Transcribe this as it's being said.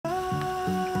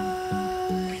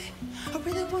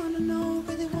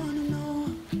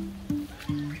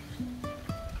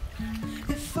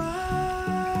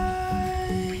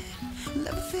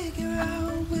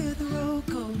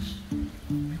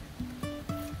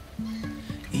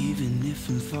Even if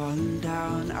I'm falling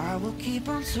down, I will keep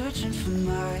on searching for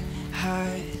my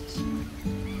highs.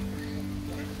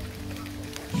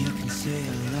 You can say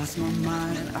I lost my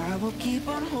mind, I will keep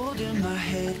on holding my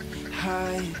head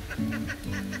high.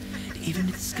 Even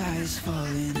if the sky is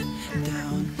falling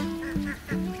down.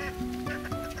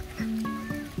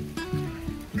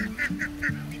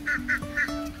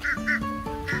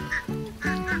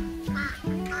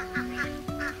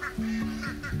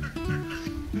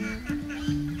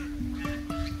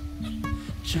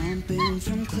 Jumping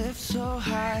from cliffs so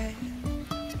high,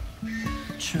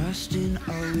 trusting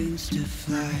our wings to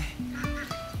fly.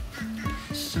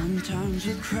 Sometimes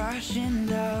we're crashing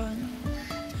down,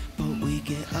 but we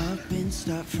get up and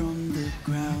start from the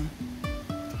ground.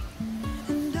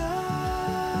 And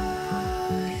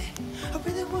I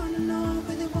really wanna know,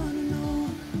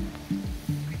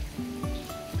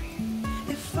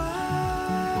 if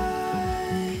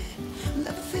I will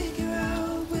ever figure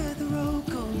out where the road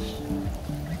goes.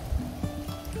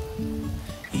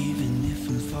 Even if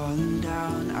I'm falling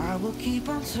down, I will keep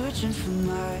on searching for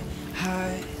my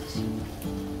highs.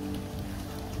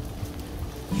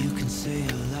 You can say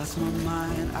I lost my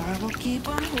mind, I will keep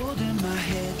on holding my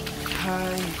head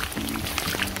high.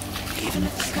 Even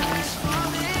if the sky is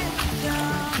falling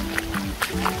down,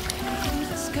 even if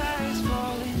the sky is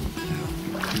falling down,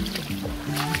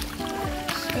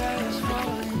 the sky is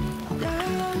falling down.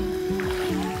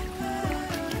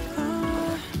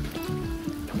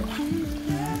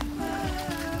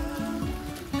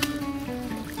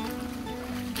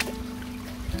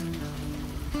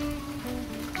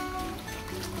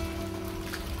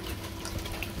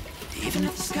 Even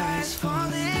if the sky is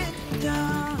falling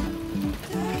down,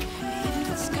 even if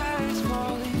the sky is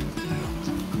falling down,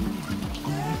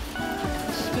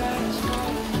 the sky is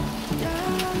falling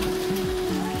down.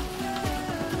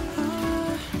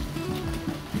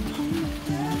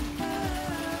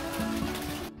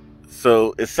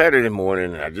 So it's Saturday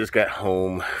morning and I just got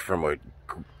home from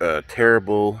a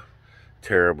terrible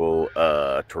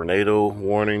tornado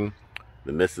warning.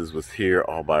 The missus was here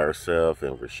all by herself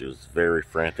and she was very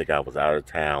frantic. I was out of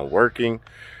town working.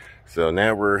 So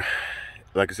now we're,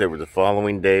 like I said, we're the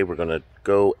following day. We're going to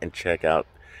go and check out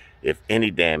if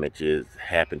any damage has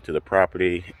happened to the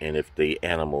property and if the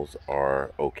animals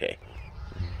are okay.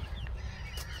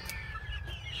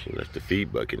 She left the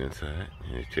feed bucket inside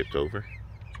and it tipped over.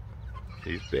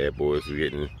 These bad boys are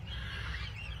getting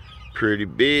pretty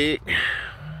big.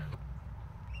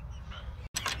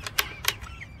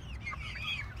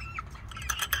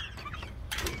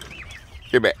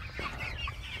 Get back.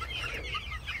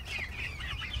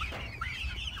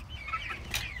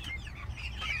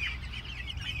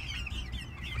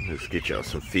 Let's get y'all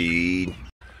some feed.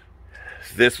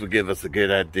 This will give us a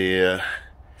good idea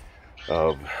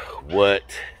of what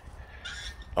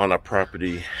on our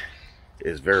property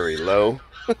is very low.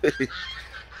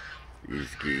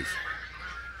 These geese.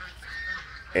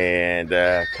 And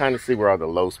kind of see where all the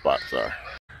low spots are.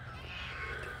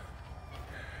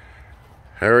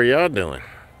 How are y'all doing?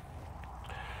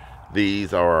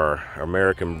 These are our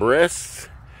American breasts.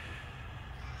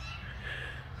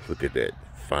 Look at that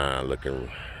fine looking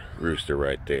rooster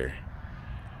right there.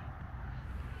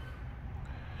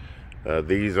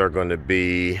 These are going to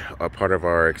be a part of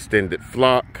our extended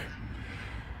flock.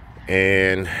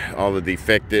 And all the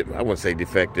defective, I wouldn't say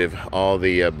defective, all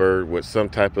the bird with some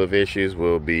type of issues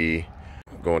will be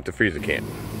going to freezer camp.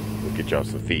 We'll get y'all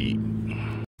some feed.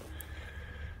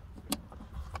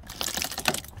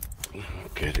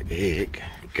 Got an egg.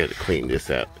 Gotta clean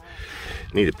this out.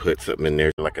 Need to put something in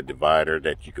there like a divider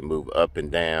that you can move up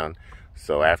and down.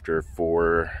 So after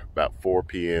about 4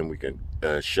 p.m. we can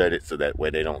shut it so that way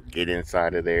they don't get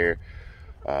inside of there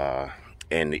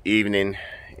in the evening,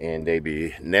 and they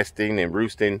be nesting and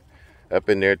roosting up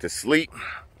in there to sleep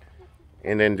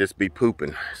and then just be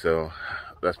pooping. So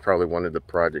that's probably one of the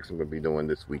projects I'm gonna be doing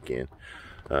this weekend.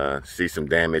 See some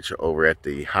damage over at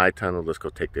the high tunnel. Let's go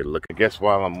take a look. I guess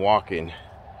while I'm walking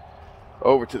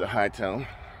over to the high tunnel,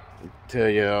 tell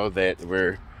y'all that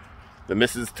the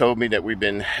missus told me that we've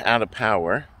been out of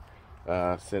power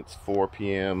since 4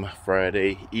 p.m.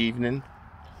 Friday evening,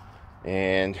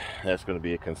 and that's going to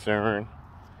be a concern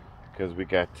because we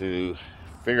got to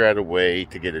figure out a way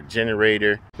to get a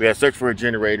generator. We got to search for a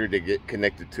generator to get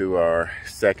connected to our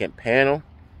second panel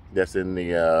that's in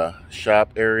the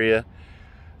shop area,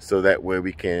 so that way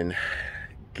we can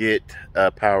get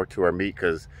power to our meat,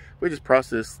 because we just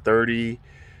processed 30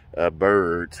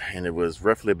 birds and it was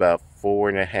roughly about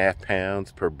 4.5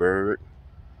 pounds per bird,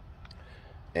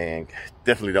 and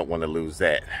definitely don't want to lose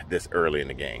that this early in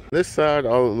the game. This side,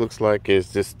 all it looks like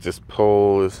is just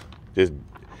poles, just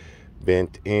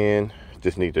bent in.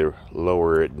 Just need to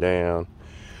lower it down.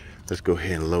 Let's go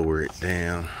ahead and lower it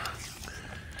down.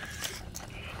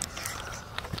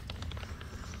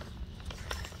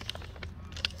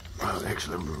 Oh,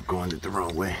 actually, I'm going it the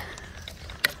wrong way.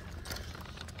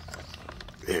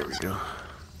 There we go.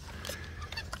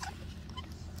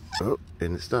 Oh,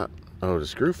 and it stopped. Oh, the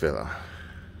screw fell off.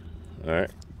 All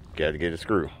right, got to get a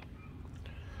screw.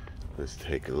 Let's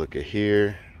take a look at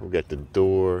here. We got the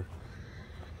door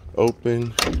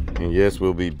open, and yes,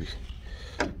 we'll be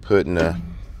putting a.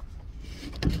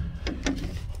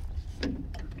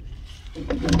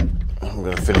 I'm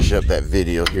gonna finish up that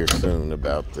video here soon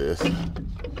about this.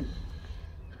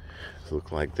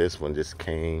 Look like this one just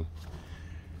came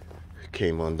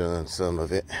undone, some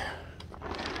of it.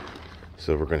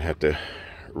 So we're gonna have to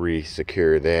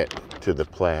re-secure that to the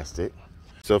plastic.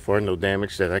 So far, no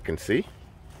damage that I can see.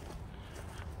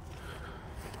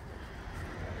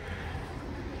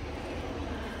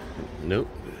 Nope,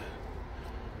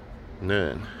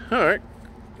 none. All right,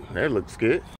 that looks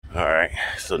good. All right,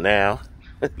 so now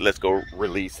let's go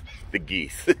release the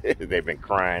geese. They've been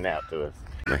crying out to us.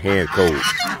 My hand cold.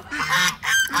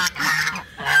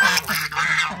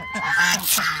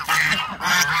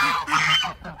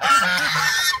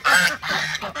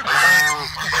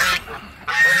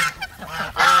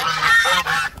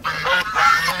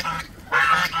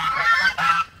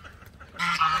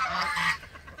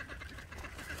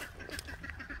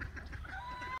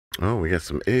 Oh, we got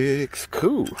some eggs.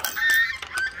 Cool.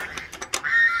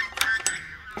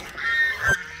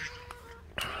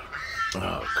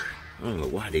 Oh, I don't know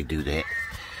why they do that.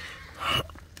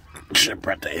 Should have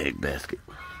brought the egg basket.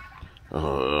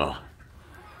 Come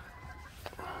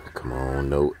on,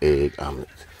 no egg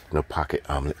omelets. No pocket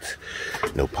omelets.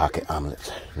 No pocket omelets.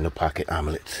 No pocket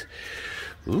omelets.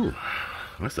 Ooh,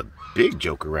 that's a big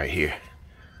joker right here.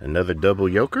 Another double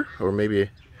yoker? Or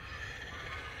maybe...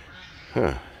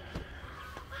 Huh.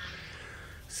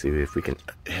 See if we can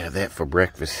have that for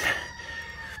breakfast.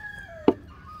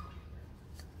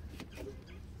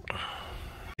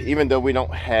 Even though we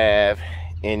don't have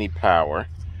any power,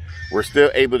 we're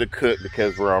still able to cook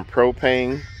because we're on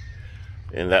propane,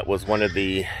 and that was one of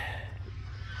the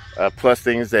plus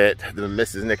things that the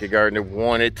Mrs. Nakid Gardener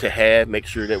wanted to have. Make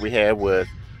sure that we have with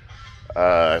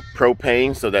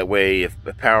propane, so that way if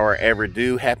the power ever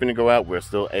do happen to go out, we're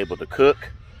still able to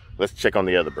cook. Let's check on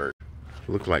the other bird.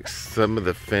 Look like some of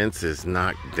the fence is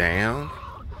knocked down,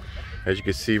 as you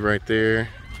can see right there.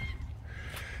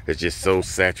 It's just so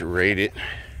saturated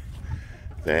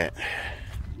that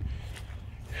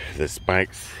the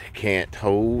spikes can't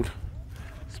hold,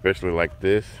 especially like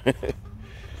this.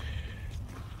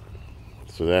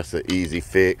 So that's an easy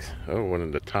fix. Oh, one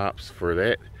of the tops for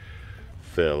that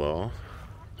fell off.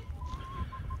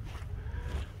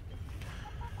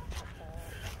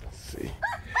 Let's see.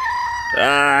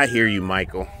 Ah, I hear you,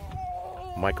 Michael.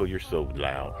 Michael, you're so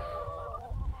loud.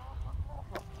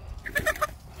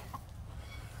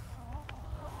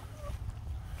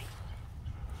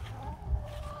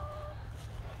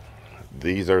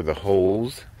 These are the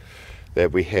holes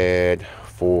that we had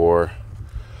for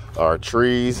our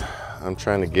trees. I'm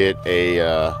trying to get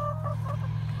a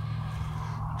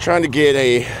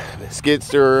skid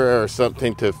steer or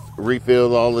something to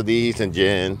refill all of these, and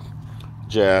then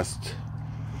just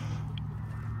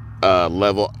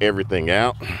level everything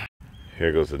out.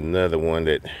 Here goes another one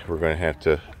that we're going to have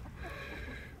to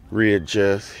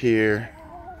readjust here.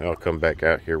 I'll come back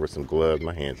out here with some gloves.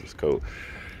 My hands is cold.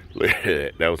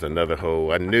 That was another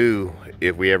hole. I knew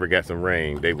if we ever got some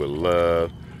rain, they would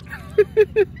love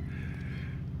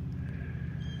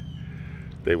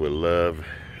they would love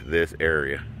this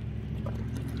area.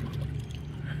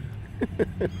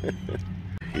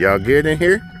 Y'all good in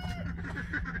here?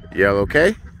 Y'all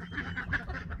okay?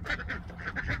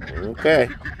 Okay.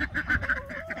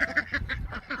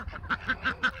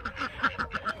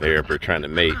 They're up here trying to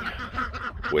mate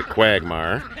with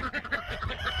Quagmire.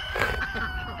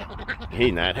 He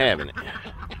not having it.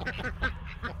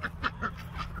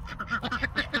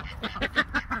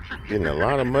 Getting a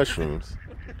lot of mushrooms.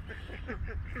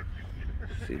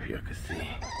 Let's see if y'all can see.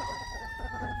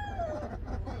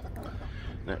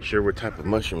 Not sure what type of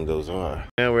mushroom those are.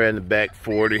 Now we're in the back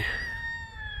 40.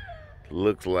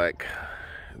 Looks like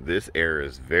this area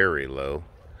is very low.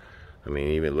 I mean,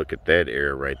 even look at that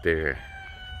area right there.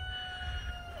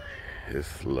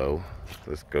 It's low.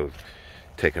 Let's go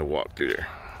take a walk through there.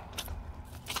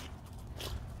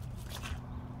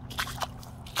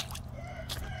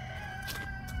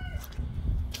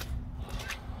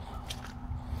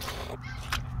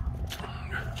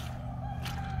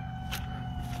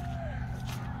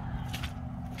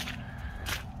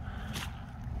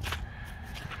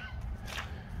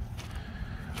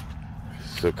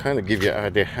 So kind of give you an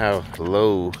idea how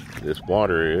low this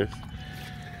water is,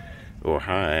 or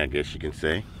high, I guess you can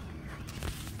say.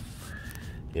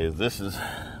 Is this is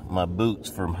my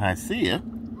boots from Hysia.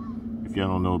 If y'all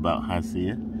don't know about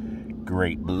Hysia,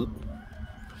 great boot.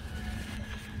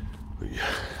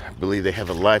 I believe they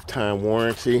have a lifetime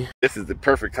warranty. This is the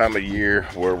perfect time of year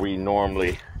where we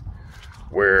normally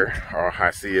wear our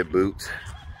Hysia boots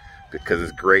because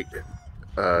it's great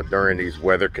during these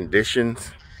weather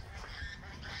conditions,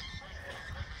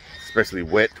 especially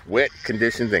wet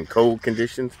conditions and cold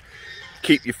conditions.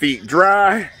 Keep your feet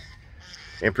dry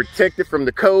and protected from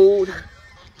the cold.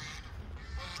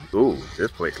 Ooh,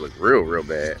 this place looks real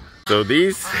bad. So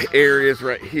these areas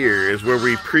right here is where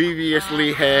we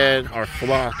previously had our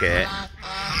flock at.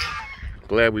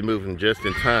 Glad we moved them just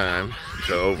in time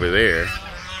to over there.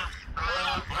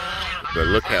 But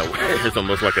look how it's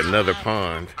almost like another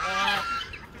pond.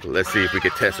 Let's see if we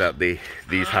could test out these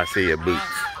Hysia boots.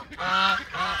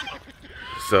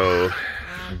 So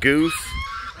Goose,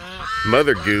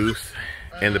 Mother Goose,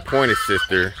 and the pointed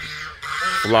sister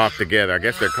flock together. I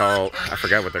guess they're called, I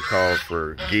forgot what they're called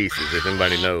for geese. If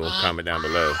anybody knows, comment down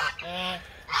below.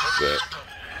 But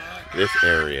this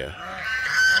area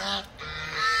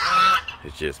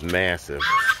is just massive.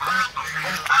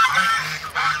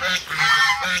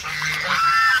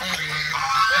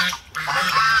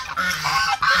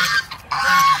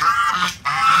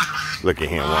 Look at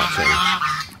him watching.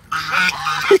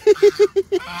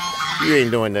 You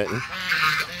ain't doing nothing.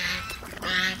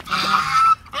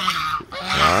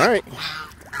 All right.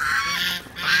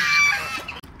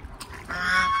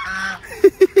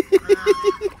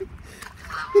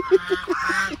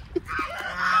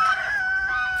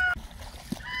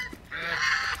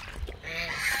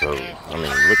 So, I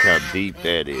mean, look how deep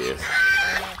that is.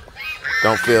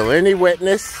 Don't feel any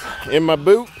wetness in my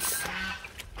boots,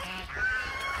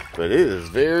 but it is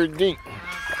very deep.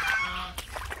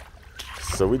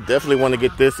 So we definitely want to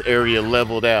get this area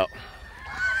leveled out.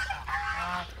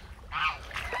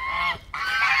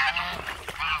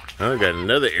 I got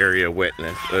another area of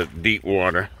wetness, deep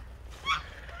water.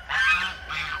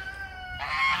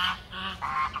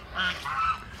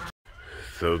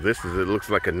 So this is, it looks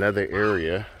like another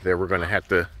area that we're going to have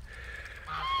to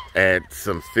add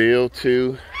some fill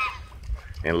to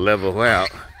and level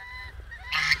out.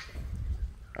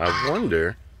 I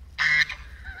wonder.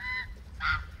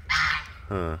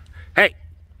 Hey,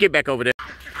 get back over there.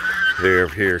 They're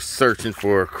here searching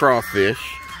for crawfish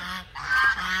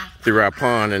through our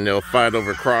pond, and they'll fight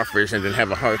over crawfish and then have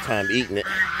a hard time eating it.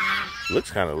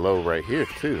 Looks kind of low right here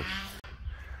too.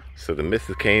 So the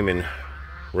missus came and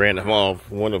ran them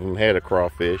off. One of them had a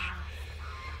crawfish.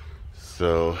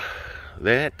 So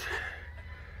that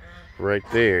right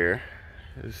there,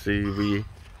 see, we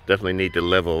definitely need to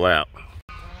level out.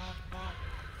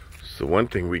 So one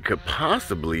thing we could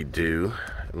possibly do,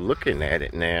 looking at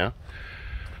it now,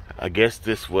 I guess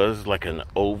this was like an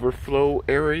overflow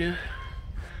area,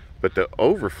 but the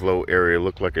overflow area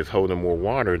looked like it's holding more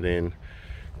water than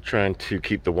trying to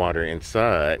keep the water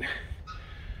inside.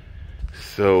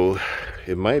 So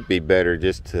it might be better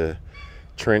just to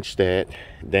trench that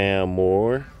down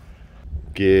more,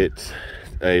 get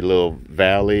a little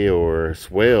valley or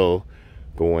swell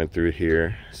going through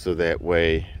here, so that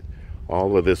way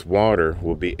all of this water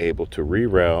will be able to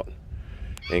reroute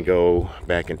and go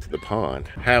back into the pond.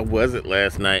 How was it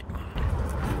last night? It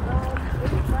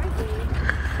was frightening.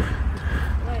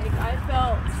 Like, I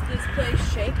felt this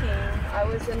place shaking. I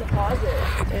was in the closet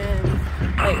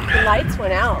and like the lights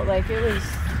went out. Like, it was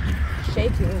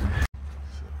shaking.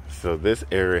 So this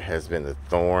area has been a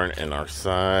thorn in our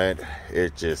side.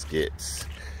 It just gets,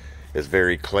 it's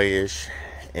very clayish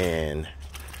and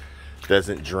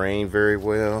doesn't drain very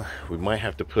well. We might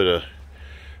have to put a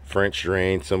French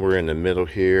drain somewhere in the middle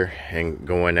here and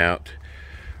going out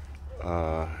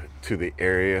to the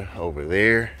area over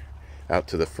there, out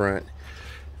to the front.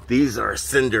 These are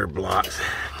cinder blocks,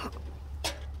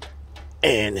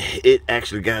 and it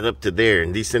actually got up to there,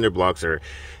 and these cinder blocks are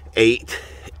 8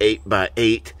 by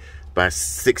 8 by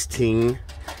 16,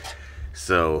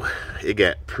 so it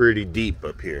got pretty deep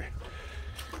up here.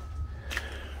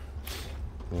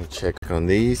 We'll check on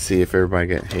these, see if everybody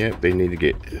got, yep, they need to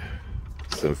get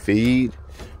some feed.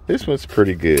 This one's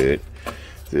pretty good.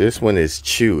 This one is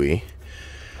chewy.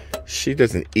 She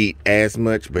doesn't eat as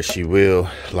much, but she will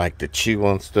like to chew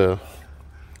on stuff.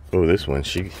 Oh, this one,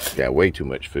 she got way too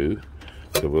much food,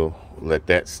 so we'll let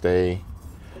that stay.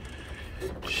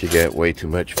 She got way too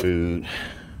much food,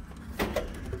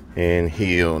 and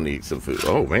he'll need some food.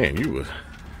 Oh man,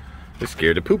 it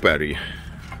scared the poop out of you.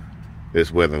 This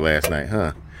weather last night,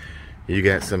 huh? You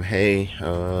got some hay?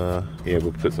 Yeah,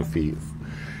 we'll put some feed.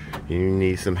 You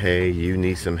need some hay, you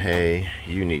need some hay,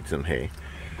 you need some hay.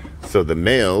 So the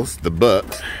males, the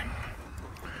bucks,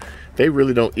 they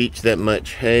really don't eat that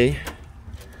much hay,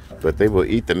 but they will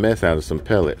eat the mess out of some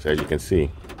pellets, as you can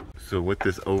see. So with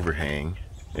this overhang,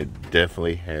 it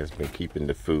definitely has been keeping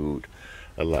the food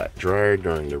a lot drier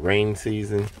during the rain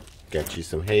season. Got you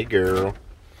some hay, girl.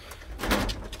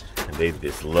 And they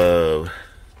just love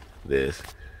this.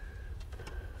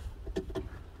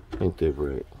 Ain't that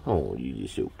right? Oh, you're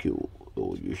so cute.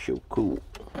 Oh, you're so cool.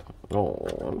 Oh,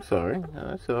 I'm sorry.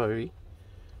 I'm sorry.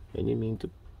 I didn't mean to.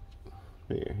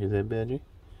 There, is that better?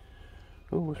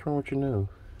 Oh, what's wrong with your nose?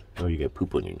 Oh, you got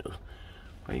poop on your nose.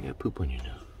 Why you got poop on your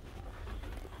nose?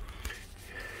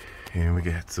 And we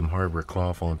got some harbor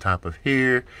cloth on top of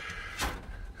here.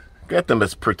 Got them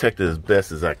as protected as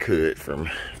best as I could from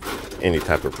any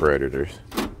type of predators.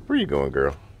 Where you going,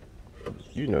 girl?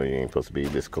 You know you ain't supposed to be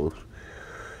this close.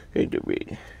 Hey,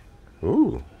 baby.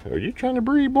 Ooh, are you trying to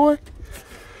breed, boy?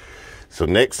 So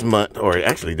next month, or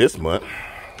actually this month,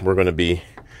 we're going to be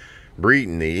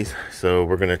breeding these. So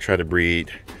we're going to try to breed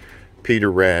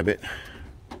Peter Rabbit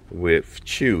with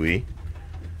Chewy,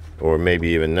 or maybe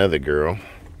even another girl.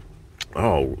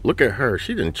 Oh, look at her.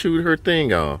 She done chewed her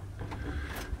thing off.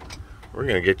 We're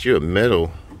going to get you a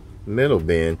metal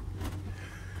bin.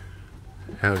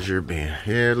 How's your bin?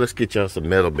 Yeah, let's get y'all some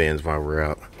metal bins while we're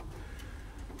out.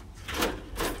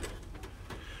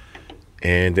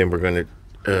 And then we're going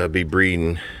to be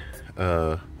breeding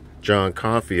John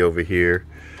Coffey over here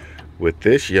with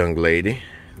this young lady.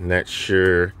 Not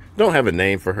sure. Don't have a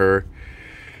name for her.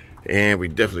 And we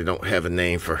definitely don't have a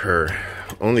name for her.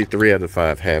 Only 3 out of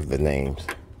 5 have the names.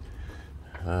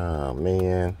 Oh,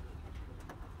 man.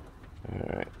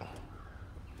 Alright.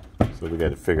 So we got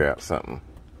to figure out something.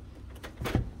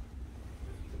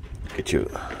 Get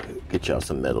y'all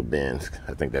some metal bins.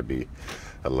 I think that'd be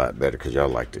a lot better because y'all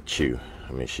like to chew.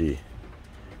 I mean, she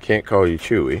can't call you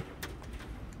Chewy.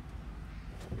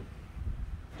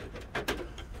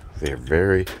 They're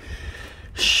very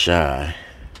shy.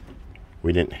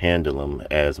 We didn't handle them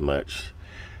as much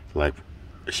like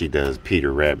she does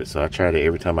Peter Rabbit. So I try to,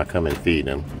 every time I come and feed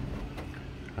them,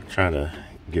 I try to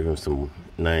give him some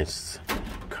nice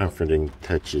comforting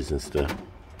touches and stuff.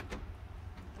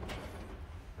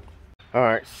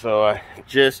 Alright, so I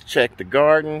just checked the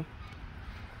garden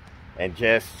and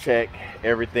just checked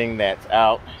everything that's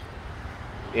out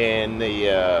in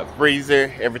the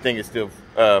freezer. Everything is still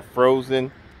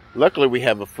frozen. Luckily we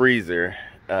have a freezer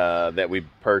that we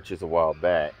purchased a while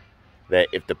back that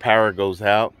if the power goes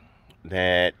out,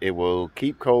 that it will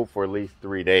keep cold for at least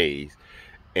 3 days.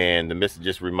 And the mister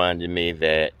just reminded me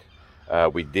that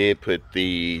we did put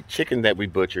the chicken that we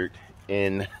butchered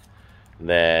in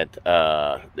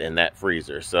that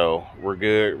freezer, so we're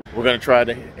good. We're gonna try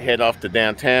to head off to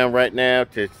downtown right now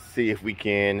to see if we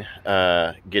can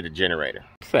get a generator.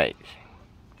 Say,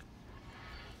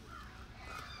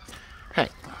 hey,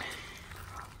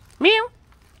 meow.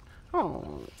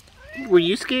 Oh, were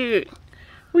you scared?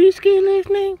 Were you scared last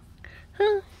night?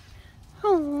 Huh?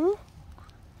 Oh.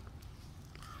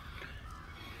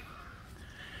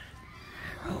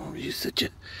 Oh, you're such a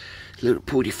little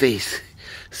pooty face.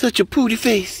 Such a pooty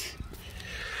face.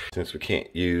 Since we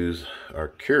can't use our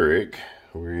Keurig,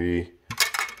 we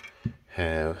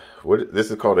have,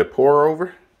 this is called a pour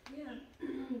over? Yeah,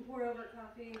 pour over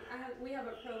coffee. We have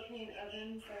a propane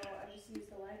oven, so I just use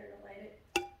the lighter to light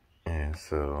it. And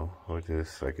so we'll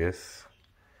just, I guess,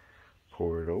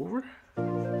 pour it over.